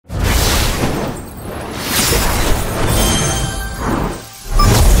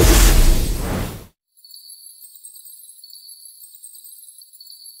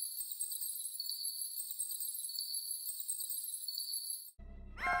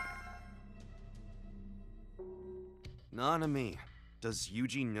Nanami, does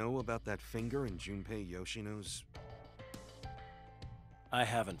Yuji know about that finger in Junpei Yoshino's? I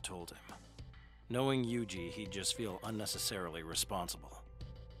haven't told him. Knowing Yuji, he'd just feel unnecessarily responsible.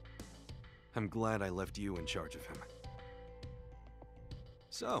 I'm glad I left you in charge of him.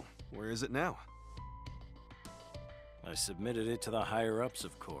 So, where is it now? I submitted it to the higher-ups,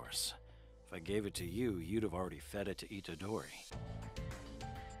 of course. If I gave it to you, you'd have already fed it to Itadori.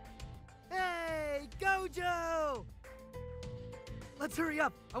 Hey, Gojo! Let's hurry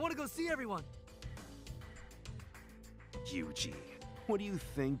up. I want to go see everyone. Yuji, what are you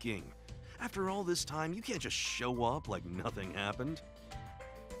thinking? After all this time, you can't just show up like nothing happened.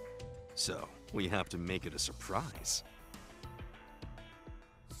 So, we have to make it a surprise.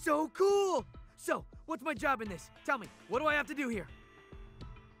 So cool! So, what's my job in this? Tell me, what do I have to do here?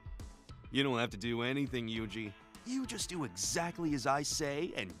 You don't have to do anything, Yuji. You just do exactly as I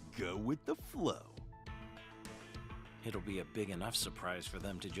say and go with the flow. It'll be a big enough surprise for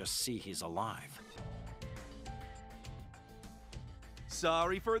them to just see he's alive.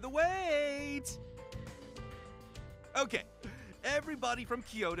 Sorry for the wait! Okay, everybody from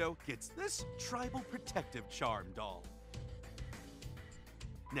Kyoto gets this tribal protective charm doll.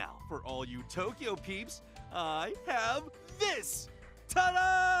 Now, for all you Tokyo peeps, I have this!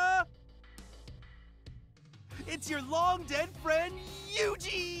 Ta-da! It's your long-dead friend,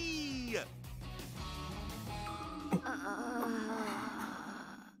 Yuji!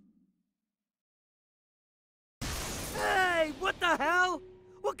 Hey, what the hell?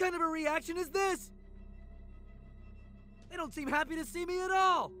 What kind of a reaction is this? They don't seem happy to see me at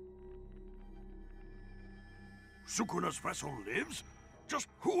all. Sukuna's vessel lives? Just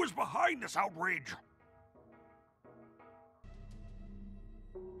who is behind this outrage?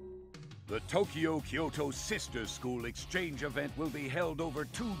 The Tokyo-Kyoto Sister School exchange event will be held over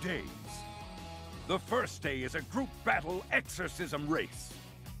 2 days. The first day is a group battle exorcism race.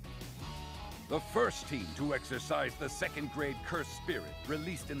 The first team to exorcise the second grade cursed spirit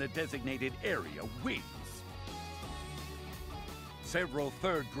released in the designated area wins. Several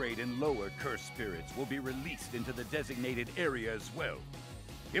third grade and lower cursed spirits will be released into the designated area as well.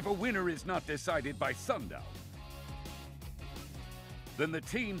 If a winner is not decided by sundown, then the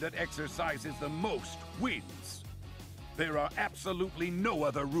team that exercises the most wins. There are absolutely no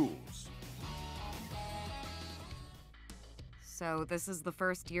other rules. So this is the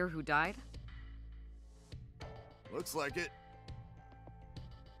first year who died? Looks like it.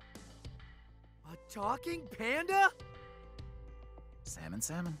 A talking panda? Salmon,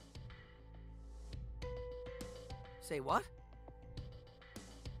 salmon. Say what?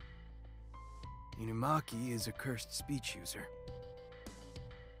 Inumaki is a cursed speech user.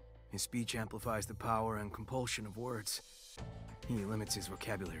 His speech amplifies the power and compulsion of words. He limits his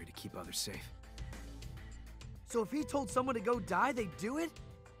vocabulary to keep others safe. So if he told someone to go die, they'd do it?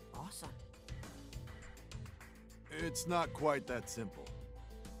 Awesome. It's not quite that simple.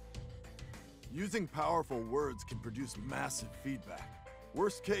 Using powerful words can produce massive feedback.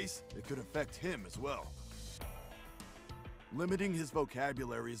 Worst case, it could affect him as well. Limiting his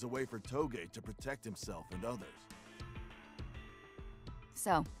vocabulary is a way for Toge to protect himself and others.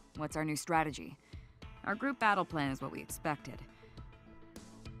 So, what's our new strategy? Our group battle plan is what we expected.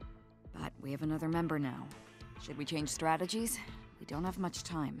 But we have another member now. Should we change strategies? We don't have much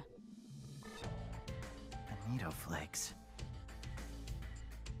time. Bonito flakes.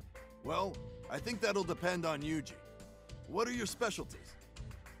 Well, I think that'll depend on Yuji. What are your specialties?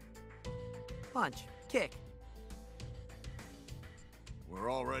 Punch, kick.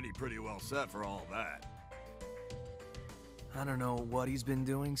 We're already pretty well set for all that. I don't know what he's been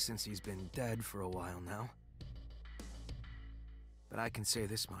doing since he's been dead for a while now. But I can say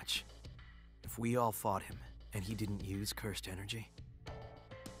this much. If we all fought him, and he didn't use cursed energy,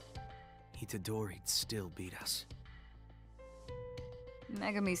 Itadori'd still beat us.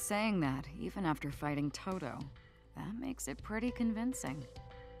 Megami's saying that, even after fighting Toto. That makes it pretty convincing.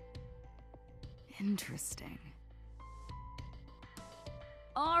 Interesting.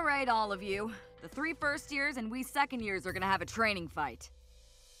 All right, all of you. The 3 first years and we second years are gonna have a training fight.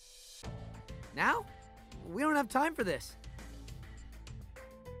 Now? We don't have time for this.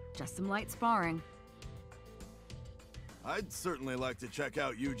 Just some light sparring. I'd certainly like to check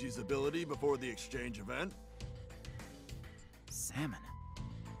out Yuji's ability before the exchange event. Salmon.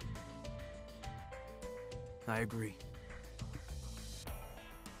 I agree.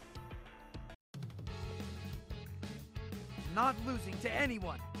 Not losing to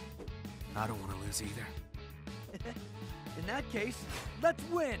anyone. I don't want to lose either. In that case, let's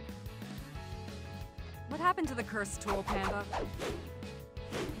win! What happened to the cursed tool, Panda?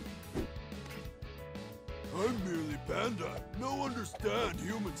 I'm merely Panda, no understand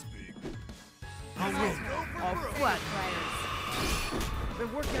human speak. I'll win. All flat tires.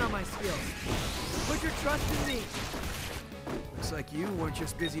 Been working on my skills. Put your trust in me. Looks like you weren't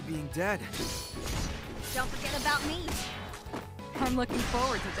just busy being dead. Don't forget about me. I'm looking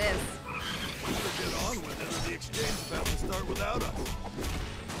forward to this. We should get on with it. The exchange about to start without us.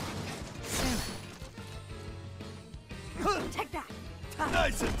 Take that.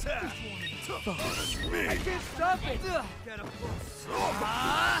 Nice attack! Tougher than me! I can't stop it. Get a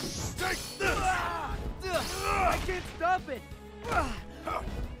Take this! I can't stop it.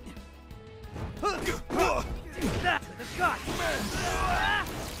 That to the gut.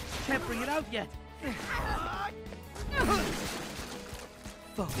 Can't bring it out yet.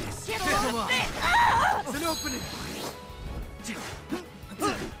 Focus. Come on. It's an opening.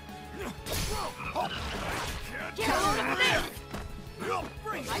 Get over this!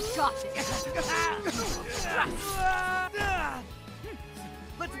 I got this!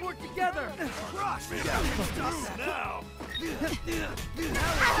 Let's work together. Crush me! Stop now!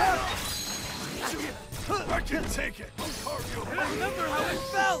 I can take it! I'll carve you away! Remember how it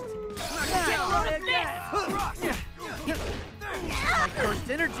felt. My cursed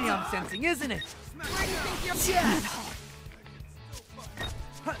energy I'm sensing, isn't it? Where do you think you're going?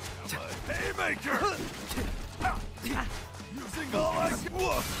 Haymaker! Using all I can.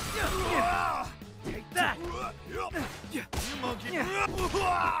 Take that. You monkey!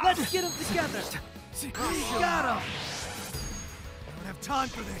 Let's get them together. Got him. I don't have time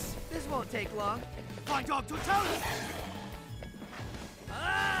for this. This won't take long. Find dog totality.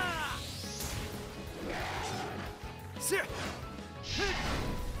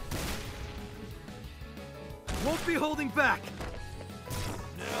 Won't be holding back.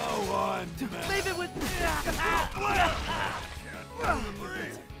 Now I'm mad. Leave it with.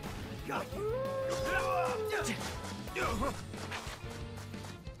 Got you.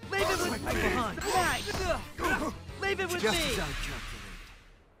 Leave it with me. Behind. Leave it with Just me. as I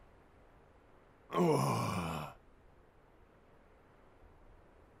calculated.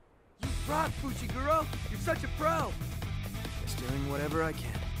 You rock, Fushiguro. You're such a pro. Just doing whatever I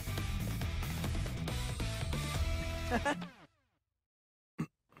can.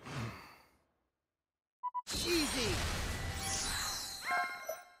 Easy.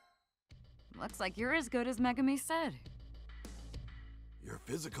 Looks like you're as good as Megami said. Your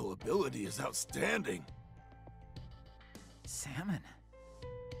physical ability is outstanding. Salmon.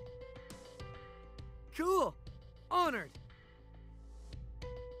 Cool. Honored.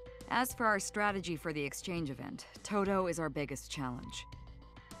 As for our strategy for the exchange event, Todo is our biggest challenge.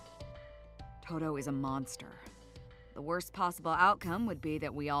 Todo is a monster. The worst possible outcome would be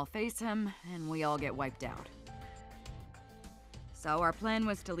that we all face him, and we all get wiped out. So our plan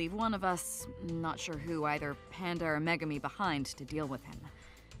was to leave one of us, not sure who, either Panda or Megami, behind to deal with him.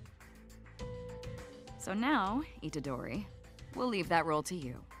 So now, Itadori, we'll leave that role to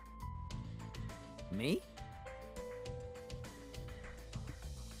you. Me?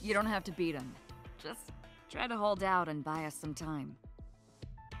 You don't have to beat him. Just try to hold out and buy us some time.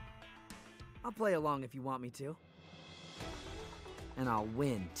 I'll play along if you want me to. And I'll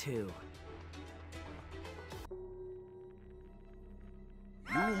win, too.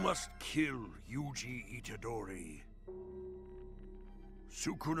 You must kill Yuji Itadori.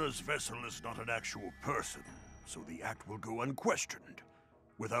 Sukuna's vessel is not an actual person, so the act will go unquestioned.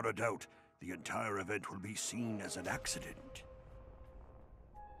 Without a doubt, the entire event will be seen as an accident.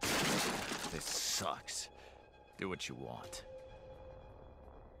 This sucks. Do what you want.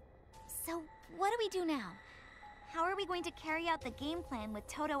 So, what do we do now? How are we going to carry out the game plan with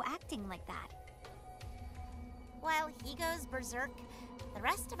Todo acting like that? While he goes berserk, the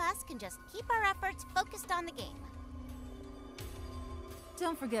rest of us can just keep our efforts focused on the game.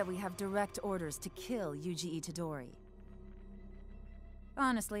 Don't forget we have direct orders to kill Yuji Itadori.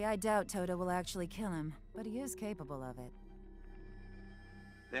 Honestly, I doubt Todo will actually kill him, but he is capable of it.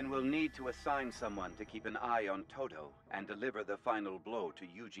 Then we'll need to assign someone to keep an eye on Todo and deliver the final blow to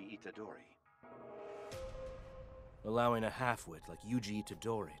Yuji Itadori. Allowing a half-wit like Yuji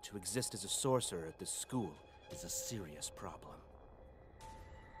Itadori to exist as a sorcerer at this school is a serious problem.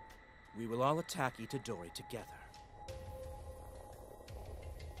 We will all attack Itadori together.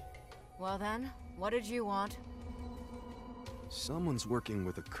 Well then, what did you want? Someone's working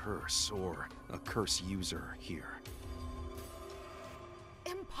with a curse, or a curse user here.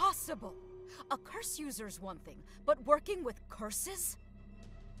 Impossible! A curse user's one thing, but working with curses?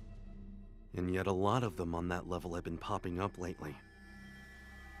 And yet a lot of them on that level have been popping up lately.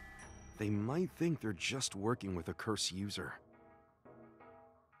 They might think they're just working with a curse user.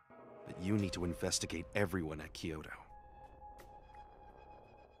 But you need to investigate everyone at Kyoto.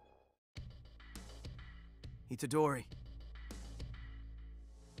 Itadori.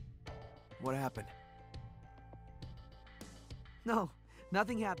 What happened? No,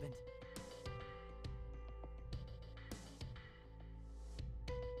 nothing happened.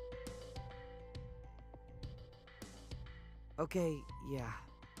 Okay, yeah.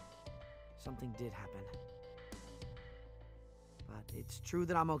 Something did happen. But it's true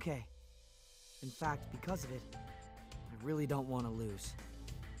that I'm okay. In fact, because of it, I really don't want to lose.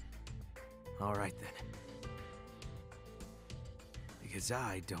 All right, then. Because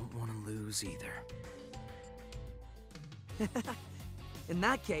I don't want to lose either. In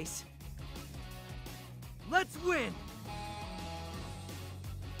that case, let's win!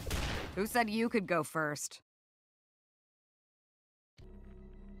 Who said you could go first?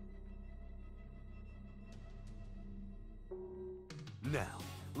 Now,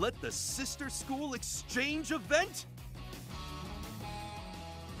 let the Sister School Exchange event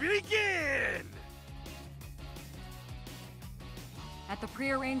begin! At the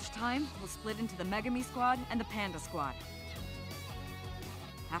prearranged time, we'll split into the Megami Squad and the Panda Squad.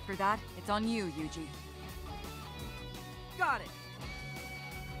 After that, it's on you, Yuji. Got it!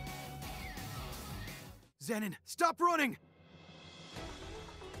 Zenin, stop running!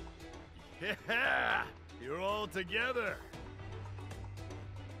 Yeah! You're all together!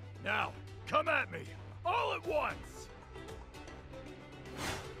 Now, come at me! All at once!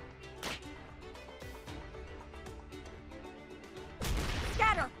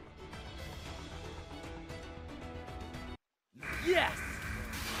 Scatter! Yes!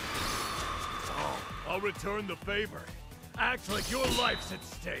 Oh, I'll return the favor. Act like your life's at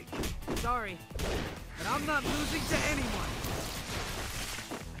stake. Sorry, but I'm not losing to anyone.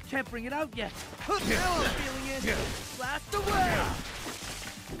 I can't bring it out yet. Now I'm feeling it. Blast away!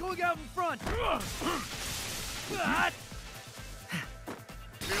 Going out in front. What?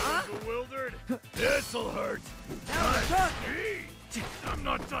 Feeling bewildered? This'll hurt. Now we're talking. I'm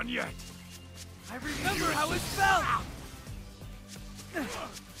not done yet. I remember how it felt.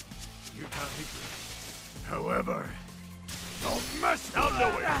 You got me good. However, don't mess. I'll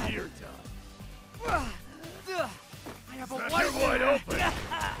know it here, Tom. I have a You're wide open.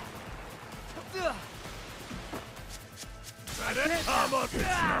 Come up, it's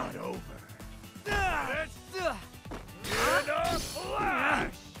not over. In a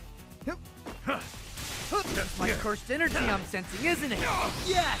flash! That's my cursed energy I'm sensing, isn't it?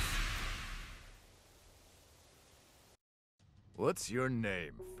 Yes! What's your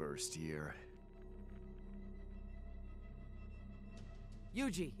name, first year?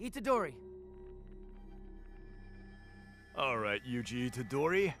 Yuji Itadori. All right, Yuji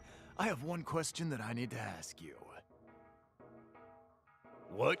Itadori. I have one question that I need to ask you.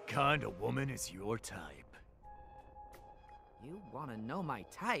 What kind of woman is your type? You want to know my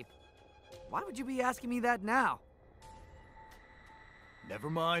type? Why would you be asking me that now? Never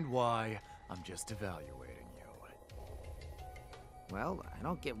mind why, I'm just evaluating you. Well, I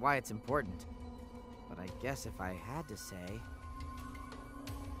don't get why it's important. But I guess if I had to say...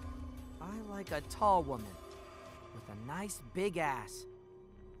 I like a tall woman. With a nice big ass.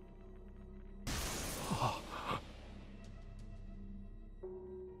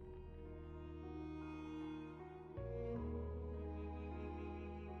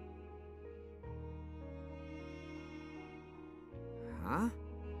 Huh?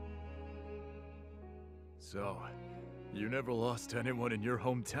 So, you never lost anyone in your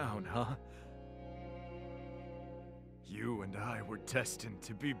hometown, huh? You and I were destined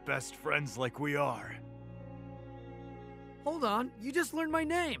to be best friends like we are. Hold on, you just learned my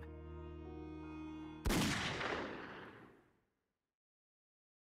name.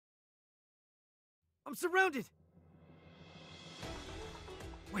 I'm surrounded.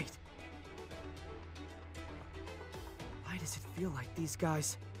 Wait. Why does it feel like these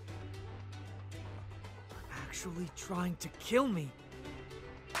guys are actually trying to kill me?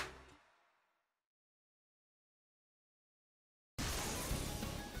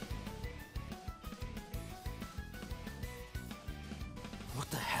 What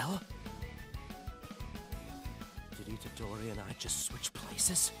the hell? Did Itadori and I just switch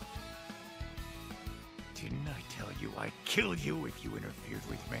places? Didn't I tell you I'd kill you if you interfered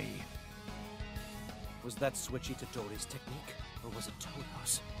with me? Was that switch Itadori's technique, or was it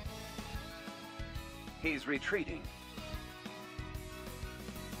Todo's? He's retreating.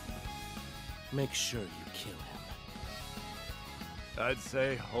 Make sure you kill him. I'd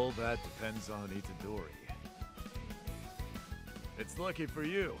say all that depends on Itadori. It's lucky for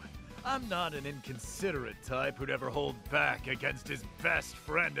you. I'm not an inconsiderate type who'd ever hold back against his best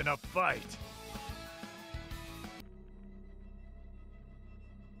friend in a fight.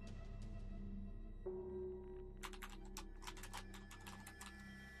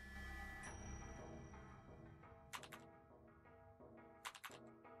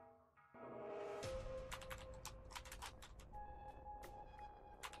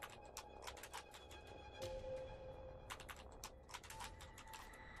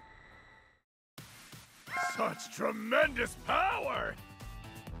 Such tremendous power!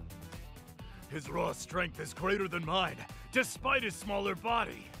 His raw strength is greater than mine, despite his smaller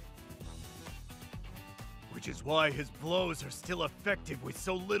body. Which is why his blows are still effective with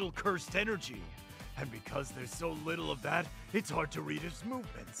so little cursed energy. And because there's so little of that, it's hard to read his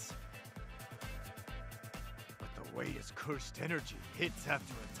movements. But the way his cursed energy hits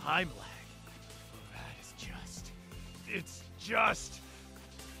after a time lag, well, that is just... it's just...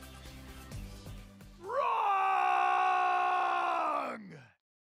 wrong!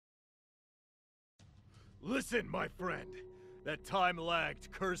 Listen, my friend. That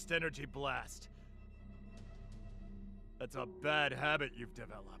time-lagged cursed energy blast. That's a bad habit you've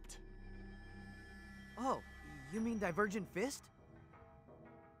developed. Oh, you mean Divergent Fist?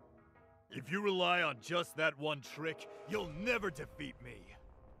 If you rely on just that one trick, you'll never defeat me.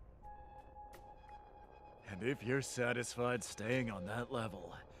 And if you're satisfied staying on that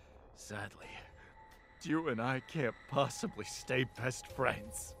level, sadly, you and I can't possibly stay best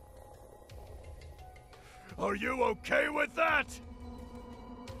friends. Are you okay with that?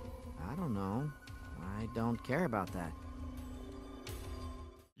 I don't know. I don't care about that.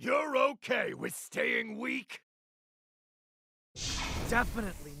 You're okay with staying weak?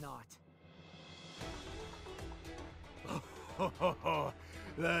 Definitely not. Oh,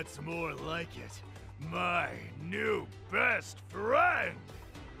 that's more like it. My new best friend!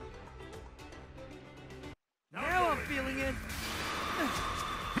 Now I'm feeling it!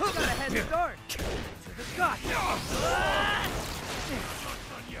 Got a head start! To the gut!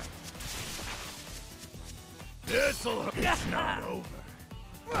 This'll... It's not over.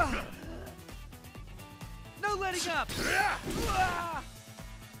 No letting up!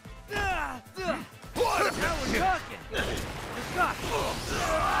 What? Now we're talking! The gut!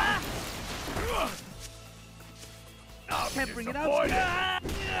 Can't bring it out! What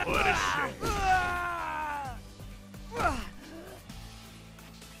a shame!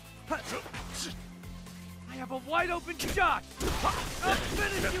 I have a wide open shot! I'll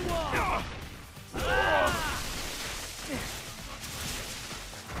finish you all!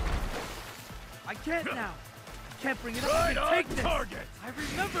 I can't now! I can't bring it up Right and on take this! target! I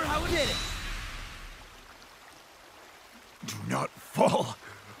remember how it did it! Do not fall!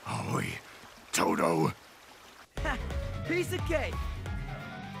 Aoi, Todo! Piece of cake!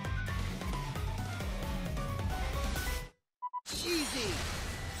 Easy!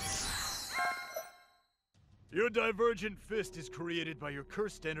 Your Divergent Fist is created by your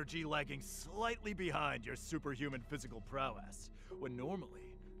cursed energy lagging slightly behind your superhuman physical prowess, when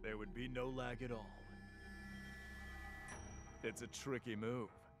normally there would be no lag at all. It's a tricky move.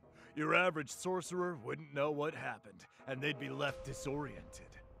 Your average sorcerer wouldn't know what happened, and they'd be left disoriented.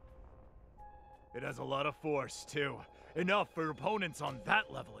 It has a lot of force, too. Enough for opponents on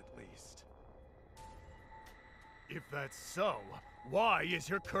that level, at least. If that's so, why is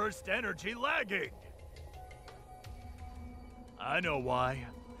your cursed energy lagging? I know why.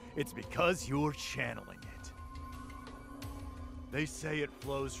 It's because you're channeling it. They say it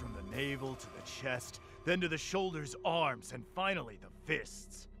flows from the navel to the chest, then to the shoulders, arms, and finally the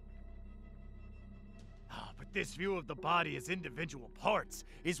fists. But this view of the body as individual parts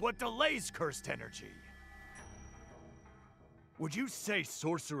is what delays cursed energy. Would you say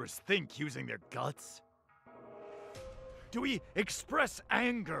sorcerers think using their guts? Do we express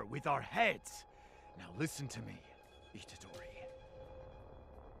anger with our heads? Now listen to me, Itadori.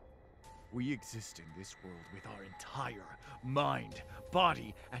 We exist in this world with our entire mind,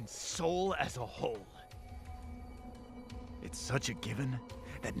 body, and soul as a whole. It's such a given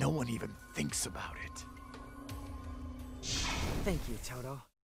that no one even thinks about it. Thank you, Toto.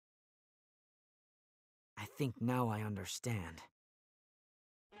 I think now I understand.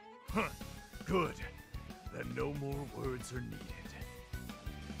 Huh. Good. Then no more words are needed.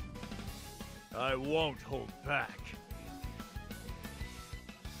 I won't hold back.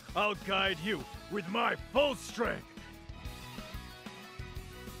 I'll guide you with my full strength!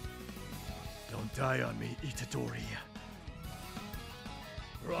 Don't die on me, Itadori.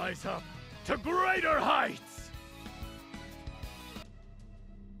 Rise up to greater heights!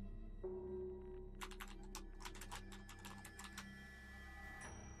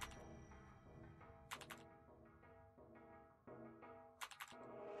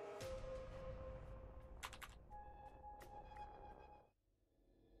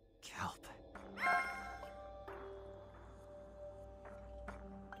 Kelp.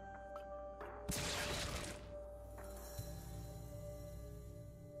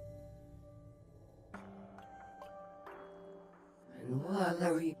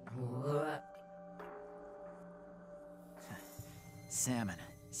 Salmon.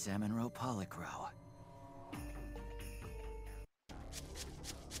 Salmon roe polycrow.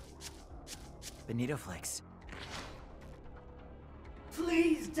 Bonito Flakes.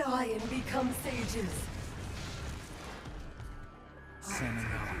 Please die and become sages. Salmon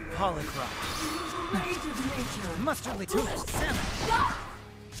roe. Polycrop. Rage of nature. Mustardly tuna. Salmon.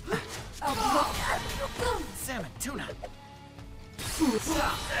 Salmon tuna.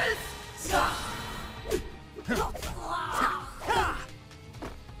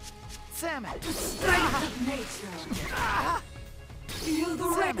 Salmon. Strength of nature. Feel the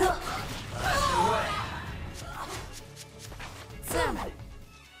rhythm. Salmon.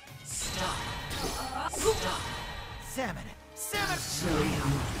 Stop. Stop. Salmon. Salmon.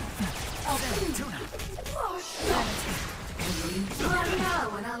 Salmon tuna. Run now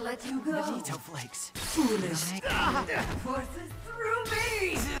and I'll let you go. Bonito Flakes. Foolish. Forces through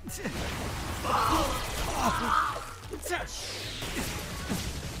me.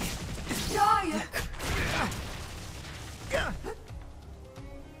 Giant.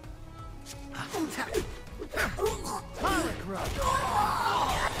 Polycrop.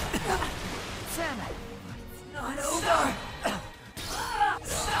 Salmon. Not over.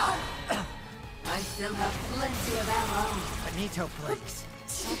 I still have plenty of ammo. Bonito Flakes.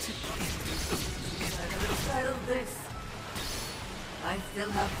 Settle this. I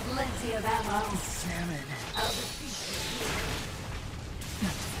still have plenty of ammo. Salmon. I'll defeat you.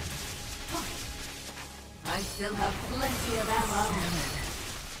 I still have plenty of ammo.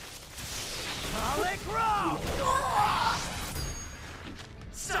 Polycrop.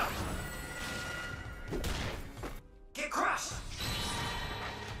 Stop. Get crushed.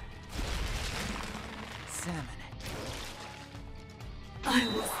 Salmon. I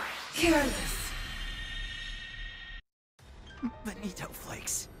was careless. Bonito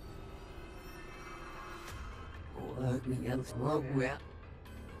Flakes. Let me else wrong with.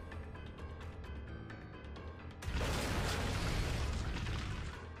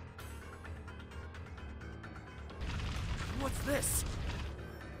 What's this?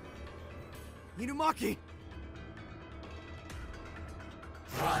 Inumaki!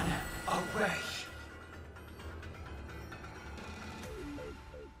 Run away.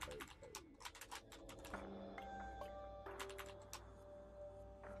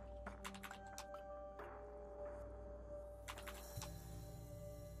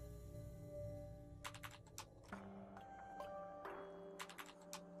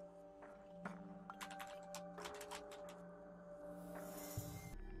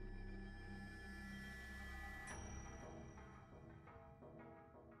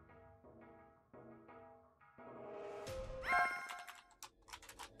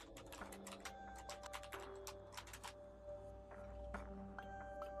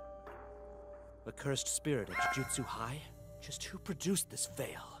 A cursed spirit at Jujutsu High? Just who produced this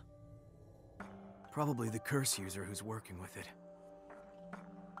veil? Probably the curse user who's working with it.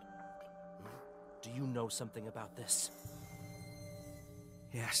 Do you know something about this?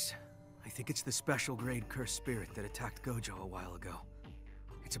 Yes. I think it's the special grade cursed spirit that attacked Gojo a while ago.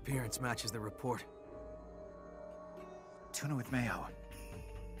 Its appearance matches the report. Tuna with mayo.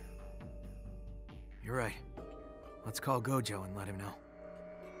 You're right. Let's call Gojo and let him know.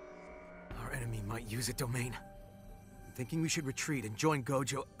 Our enemy might use a domain. I'm thinking we should retreat and join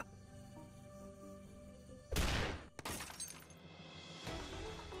Gojo.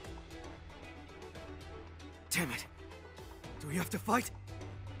 Damn it! Do we have to fight?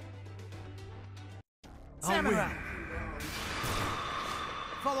 Samurai!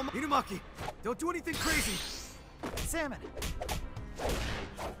 Follow me. Inumaki! Don't do anything crazy! Salmon!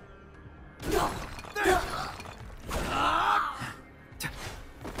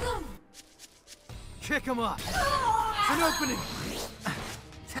 Kick him up! It's an opening!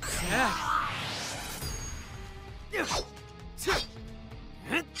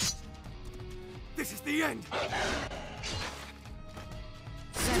 This is the end!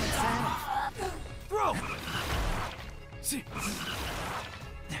 Throw!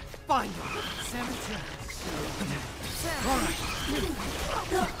 Find him! All right.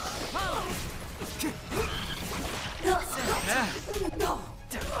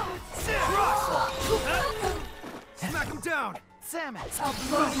 Smack him down! Salmon! I'll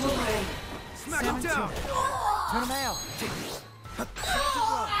blow you away! Smack him down! Turn him out!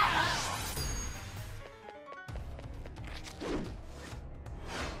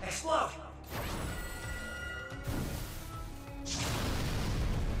 Explode!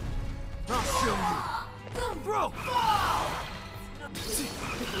 I'll show you! Throw!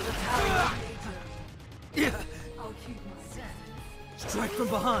 I'll keep my sense. Strike from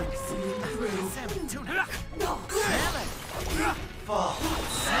behind! Salmon! Tuna! Salmon! Fall!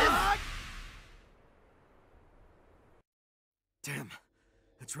 Salmon! Damn,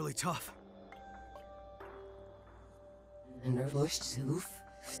 that's really tough.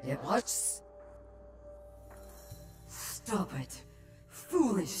 Stop it.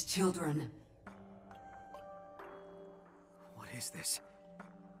 Foolish children. What is this?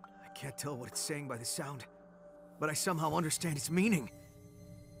 I can't tell what it's saying by the sound, but I somehow understand its meaning.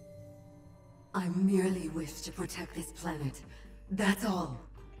 I merely wish to protect this planet. That's all.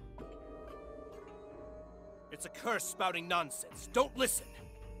 It's a curse spouting nonsense. Don't listen.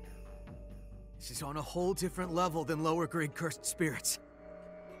 This is on a whole different level than lower-grade cursed spirits.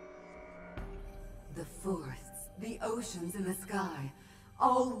 The forests, the oceans, and the sky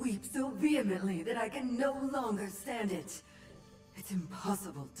all weep so vehemently that I can no longer stand it. It's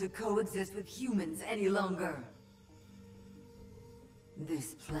impossible to coexist with humans any longer.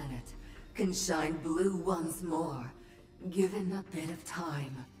 This planet can shine blue once more, given a bit of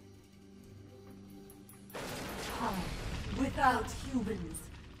time. Time without humans.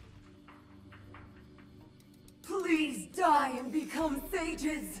 Please die and become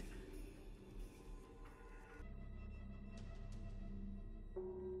sages!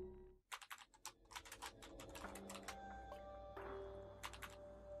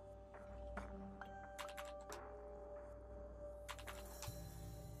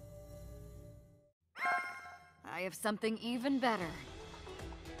 I have something even better.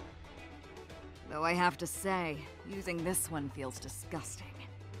 Though I have to say, using this one feels disgusting.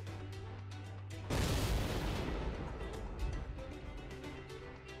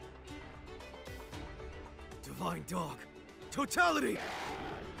 Divine Dog. Totality!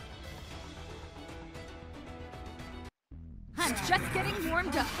 I'm just getting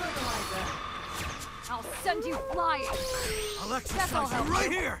warmed up. I'll send you flying. I'll exercise you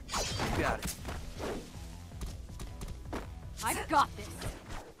right here! You got it. I've got this.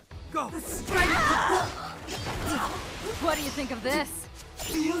 Go! What do you think of this?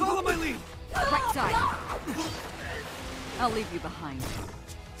 Follow my lead! Right side. I'll leave you behind.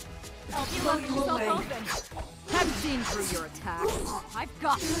 I'll You blow left you yourself away. open. Haven't seen through your attacks. I've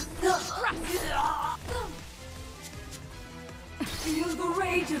got this. Feel the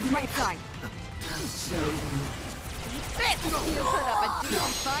rage of Right side. I'll show you. You put up a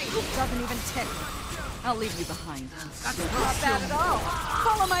decent fight. Doesn't even tickle. I'll leave you behind. That's not bad at all.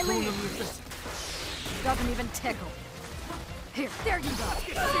 Follow my lead. Doesn't even tickle. Here, there you go.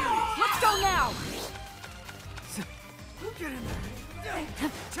 Let's go now. Get in there.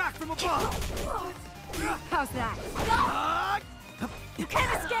 Attack from above. How's that? You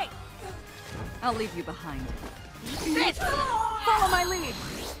can't escape. I'll leave you behind. This. Follow my lead.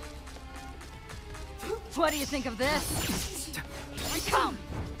 What do you think of this? Come.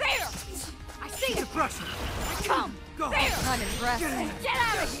 There. I see you. Pressure. Come. Go. There. I'm impressed. Get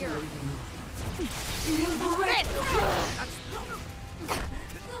out of here. Feel the rage.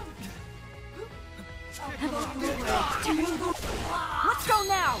 Let's go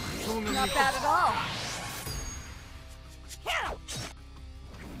now. Not bad at all.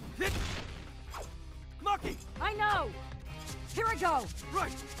 Hit. Maki. I know. Here I go.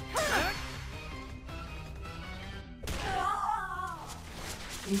 Right.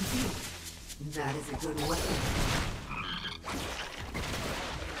 Indeed, that is a good weapon.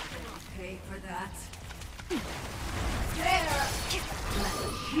 Pay for that. There!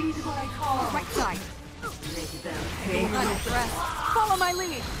 Heed my call. Right side. Make them pay. I'm impressed. Follow my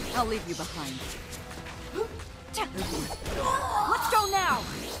lead. I'll leave you behind. Let's go now.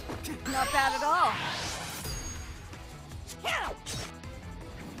 Not bad at all.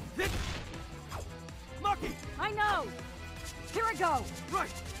 Hit. Maki. I know. Here I go.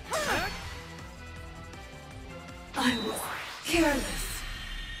 Right. I was careless.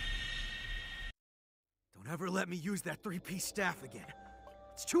 Don't ever let me use that three-piece staff again.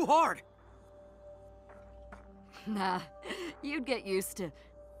 It's too hard. Nah, you'd get used to...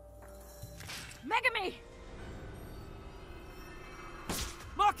 Megami!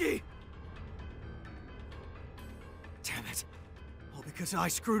 Maki! Damn it. All because I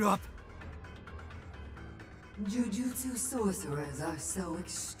screwed up. Jujutsu sorcerers are so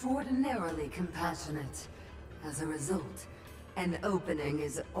extraordinarily compassionate. As a result, an opening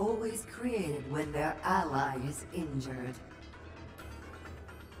is always created when their ally is injured.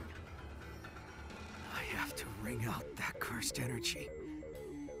 I have to wring out that cursed energy,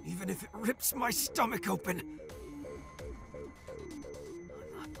 even if it rips my stomach open.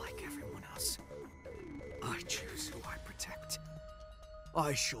 I'm not like everyone else. I choose who I protect.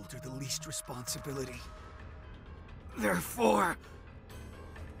 I shoulder the least responsibility. Therefore,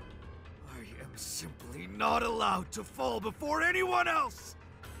 I am simply not allowed to fall before anyone else!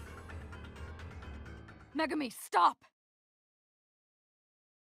 Megami, stop!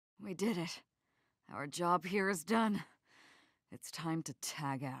 We did it. Our job here is done. It's time to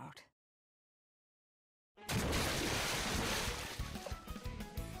tag out.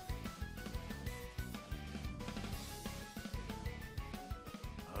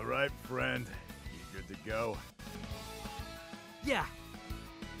 All right, friend. You good to go? Yeah.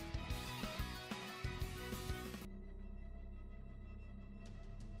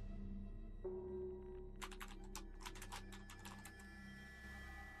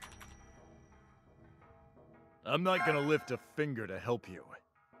 I'm not gonna lift a finger to help you.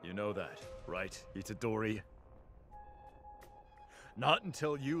 You know that, right, Itadori? Not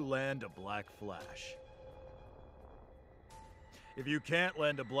until you land a Black Flash. If you can't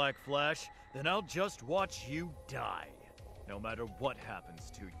land a Black Flash, then I'll just watch you die, no matter what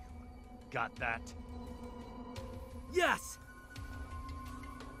happens to you. Got that? Yes!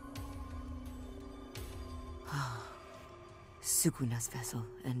 Sukuna's vessel,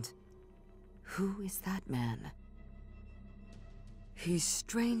 and who is that man? He's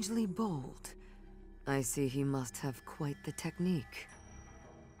strangely bold. I see he must have quite the technique.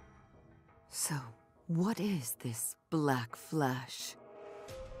 So, what is this Black Flash?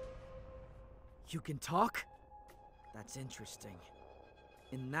 You can talk? That's interesting.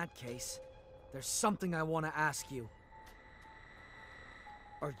 In that case, there's something I want to ask you.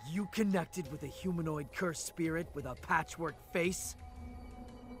 Are you connected with a humanoid cursed spirit with a patchwork face?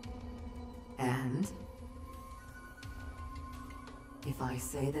 And? If I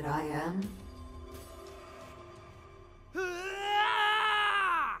say that I am?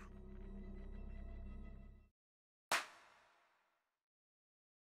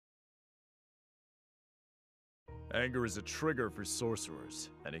 Anger is a trigger for sorcerers,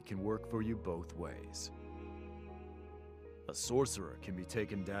 and it can work for you both ways. A sorcerer can be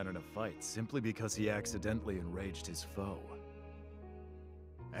taken down in a fight simply because he accidentally enraged his foe.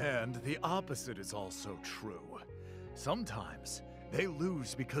 And the opposite is also true. Sometimes, they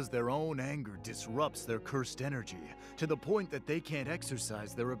lose because their own anger disrupts their cursed energy, to the point that they can't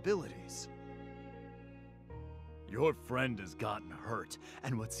exercise their abilities. Your friend has gotten hurt,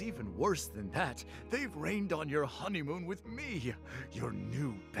 and what's even worse than that, they've rained on your honeymoon with me, your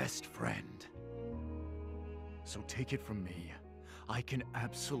new best friend. So take it from me, I can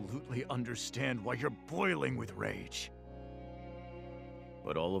absolutely understand why you're boiling with rage.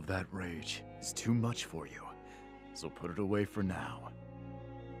 But all of that rage is too much for you, so put it away for now.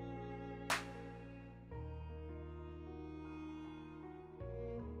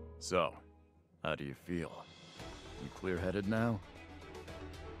 So, how do you feel? You clear-headed now?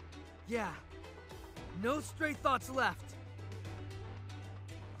 Yeah. No stray thoughts left.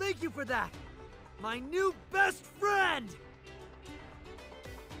 Thank you for that! My new best friend!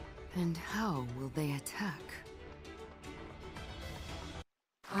 And how will they attack?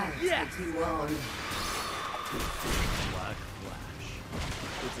 I'll take you on. Black Flash.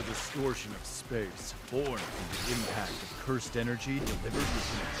 It's a distortion of space, born from the impact of cursed energy delivered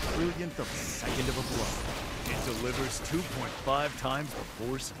within a trillionth of a second of a blow. It delivers 2.5 times the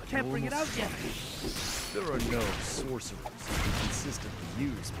force of a Can't bring it out yet. There are no sorcerers who consistently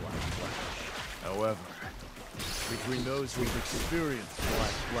use Black Flash. However, between those who've experienced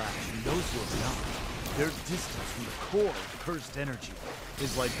Black Flash and those who have not, their distance from the core of cursed energy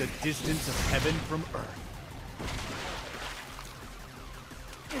is like the distance of heaven from earth.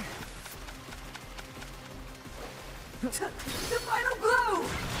 The final blow!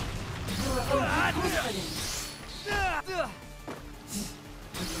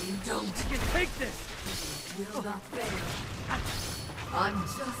 You don't. You can take this! You will not fail. I'm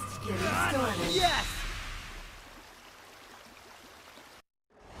just getting started. Yes!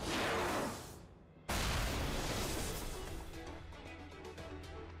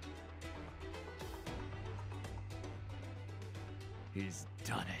 He's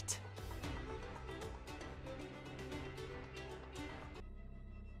done it.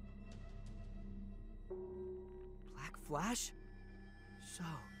 Black Flash? So,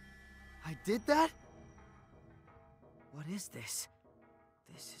 I did that? What is this?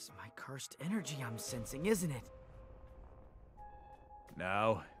 This is my cursed energy I'm sensing, isn't it?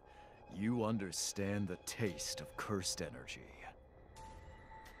 Now, you understand the taste of cursed energy.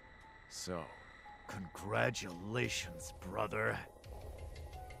 So, congratulations, brother.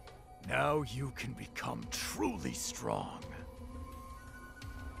 Now you can become truly strong.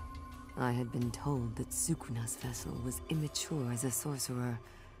 I had been told that Sukuna's vessel was immature as a sorcerer,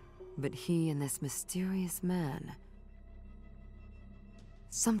 but he and this mysterious man...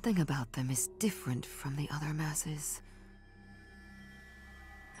 Something about them is different from the other masses.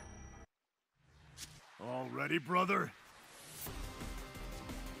 All ready, brother?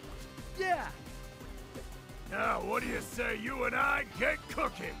 Yeah! Now, what do you say you and I get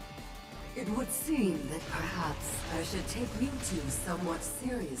cooking? It would seem that perhaps I should take you two somewhat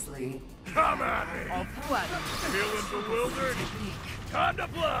seriously. Come at me! Feeling bewildered? Time to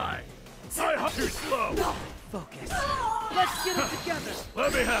fly! I hop too slow! Focus. Let's get it together!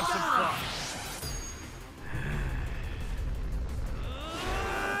 Let me have some fun!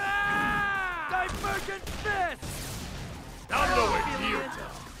 Divergent fist! I'm going here.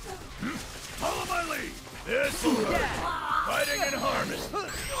 Follow my lead! This will hurt! Fighting in harmony!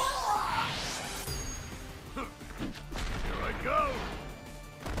 Here I go!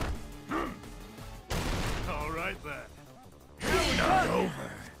 All right then. Not over.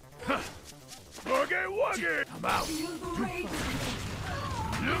 Woogie woogie! I'm out!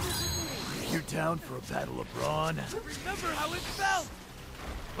 You down for a battle of brawn? Remember how it felt!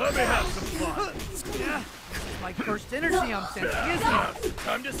 Let me have some fun! Yeah, my cursed energy I'm sensing, isn't it?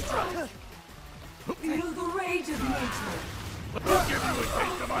 Time to strike! Feel the rage of nature! I'll give you a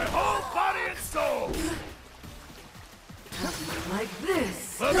taste of my whole body and soul! Like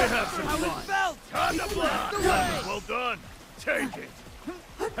this! Let me have some How fun! it felt! Time to fly! Well done! Take it!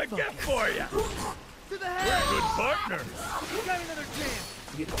 A gift for you! To the head! We're good partners! You got another chance!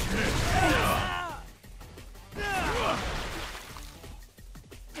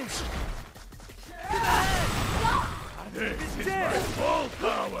 This is my full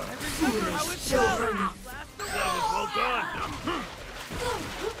power! Remember how it felt! That was well done!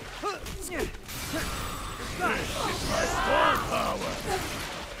 This is my full power!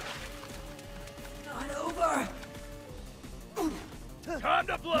 Not over! Time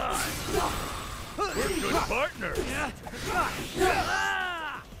to fly! We're good partners!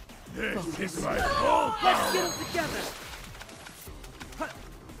 This is my full power! Let's get them together!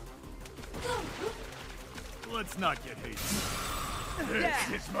 Let's not get hasty. This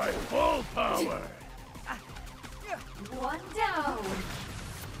is my full power! One down!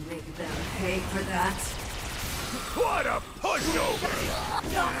 Make them pay for that! What a pushover!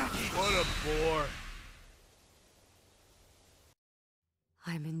 What a bore!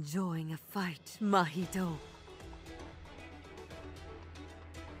 I'm enjoying a fight, Mahito.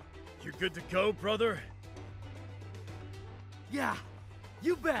 You good to go, brother? Yeah,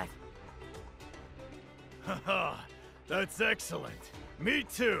 you bet! Haha, that's excellent. Me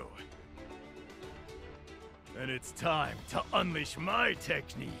too. And it's time to unleash my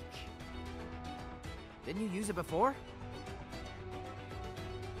technique. Didn't you use it before?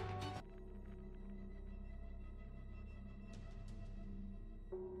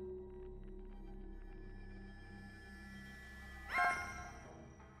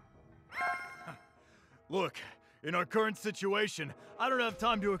 Look, in our current situation, I don't have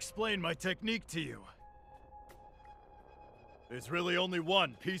time to explain my technique to you. There's really only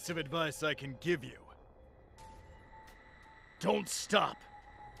one piece of advice I can give you. Don't stop.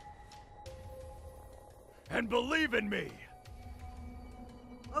 And believe in me!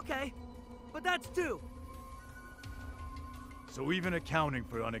 Okay, but that's two. So even accounting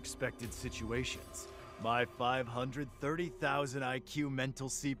for unexpected situations, my 530,000 IQ mental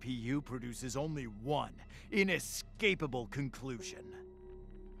CPU produces only one inescapable conclusion.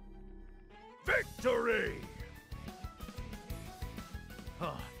 Victory!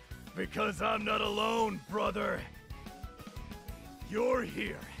 Because I'm not alone, brother. You're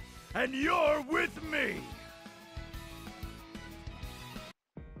here, and you're with me!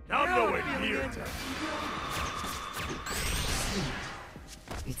 I'm going here to...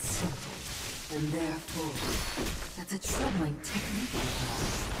 It's simple, and therefore, that's a troubling technique.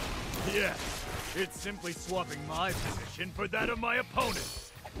 Yes, it's simply swapping my position for that of my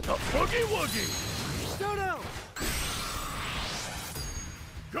opponent. The Boogie Woogie! Dodo!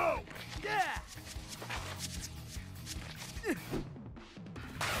 Go! Yeah!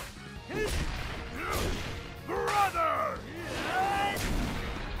 Brother!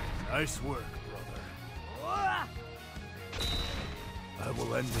 Nice work, brother. I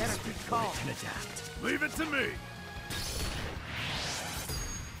will end this before it can adapt. Leave it to me!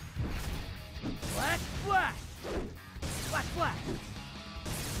 Black Flash! Black Flash!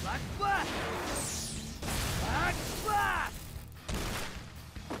 Black Flash! Black Flash!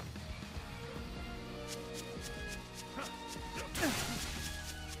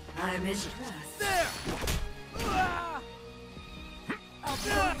 I'm impressed. There! I'll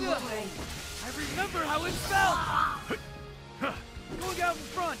put you away. I remember how it felt! Going out in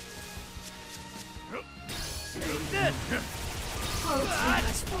front! Take this! Oh, too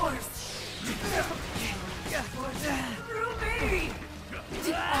much force! Through me!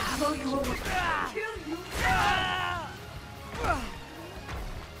 I'll blow you over. Kill you!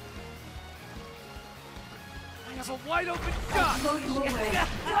 have a wide open shot! I'll blow you away.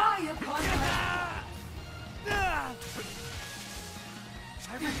 Die upon my...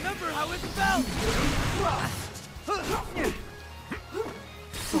 I remember how it felt!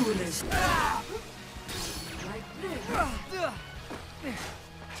 Foolish. Like this.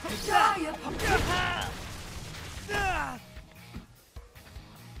 Die upon...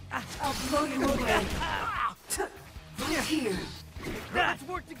 I'll blow you away. Right here. Let's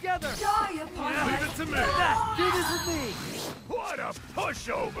work together! Die upon my... Leave it to me! Do this with me. What a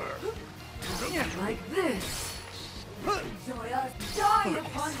pushover! Like this. Enjoy us. Die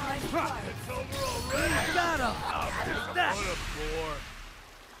upon my fire. It's over already! Got him! What a bore.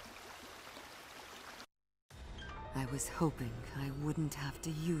 I was hoping I wouldn't have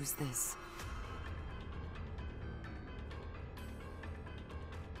to use this.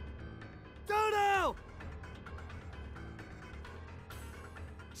 Dodo!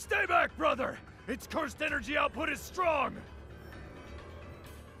 Stay back, brother! Its cursed energy output is strong!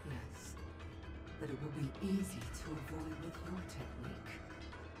 Yes, but it will be easy to avoid with your technique.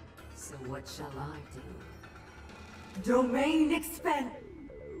 So what shall I do? Domain expand!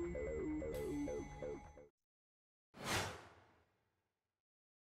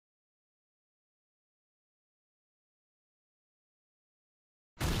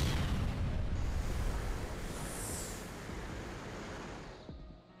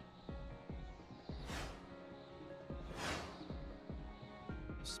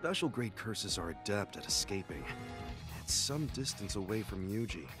 Special grade curses are adept at escaping. It's some distance away from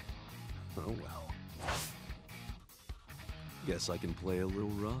Yuji. Oh well. Guess I can play a little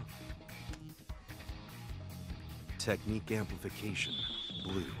rough. Technique amplification,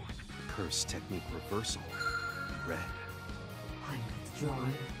 blue. Curse technique reversal, red. I'm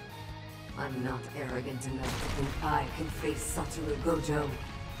withdrawn. I'm not arrogant enough to think I can face Satoru Gojo.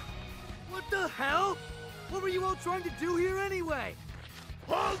 What the hell? What were you all trying to do here anyway?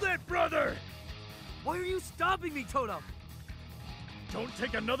 Hold it, brother! Why are you stopping me, Toto? Don't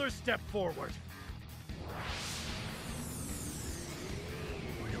take another step forward.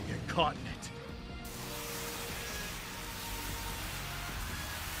 Or you'll get caught in it.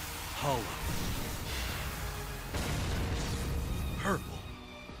 Hollow. Purple.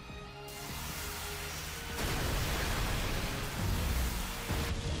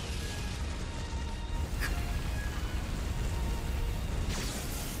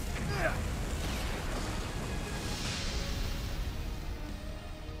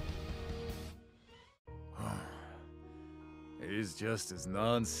 He's just as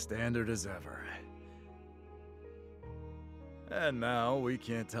non-standard as ever. And now we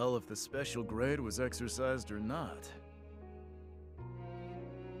can't tell if the special grade was exercised or not.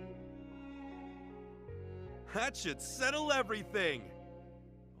 That should settle everything!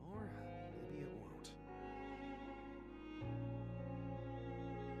 Or maybe it won't.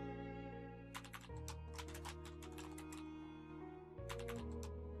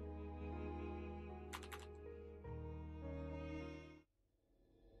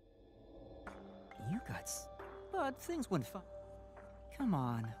 You guys... But things went fine. Come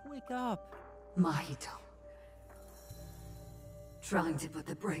on, wake up. Mahito. Trying to put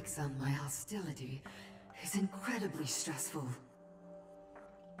the brakes on my hostility is incredibly stressful.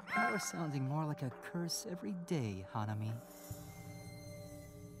 You're sounding more like a curse every day, Hanami.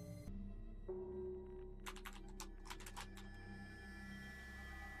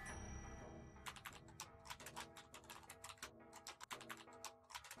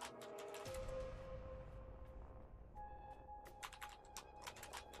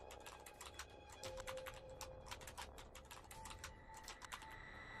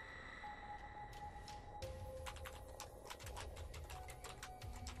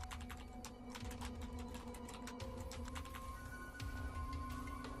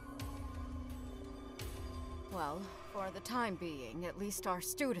 Well, for the time being, at least our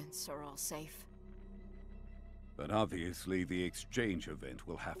students are all safe. But obviously the exchange event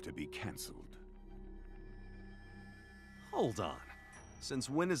will have to be cancelled. Hold on. Since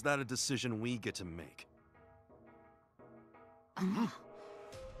when is that a decision we get to make?